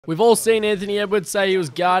We've all seen Anthony Edwards say he was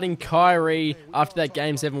guarding Kyrie after that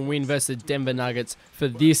Game 7 win versus the Denver Nuggets for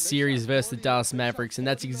this series versus the Dallas Mavericks, and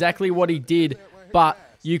that's exactly what he did, but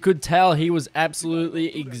you could tell he was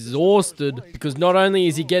absolutely exhausted because not only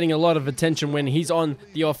is he getting a lot of attention when he's on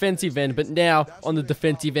the offensive end, but now on the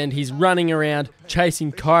defensive end, he's running around,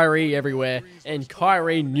 chasing Kyrie everywhere, and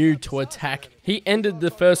Kyrie knew to attack. He ended the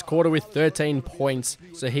first quarter with 13 points,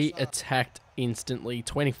 so he attacked instantly,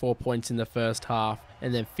 24 points in the first half,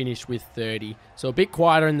 and then finished with 30. So a bit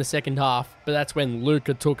quieter in the second half, but that's when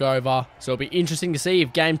Luka took over. So it'll be interesting to see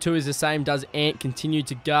if Game 2 is the same. Does Ant continue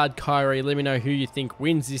to guard Kyrie? Let me know who you think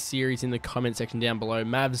wins this series in the comment section down below.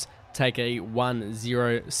 Mavs take a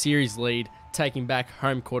 1-0 series lead, taking back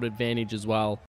home court advantage as well.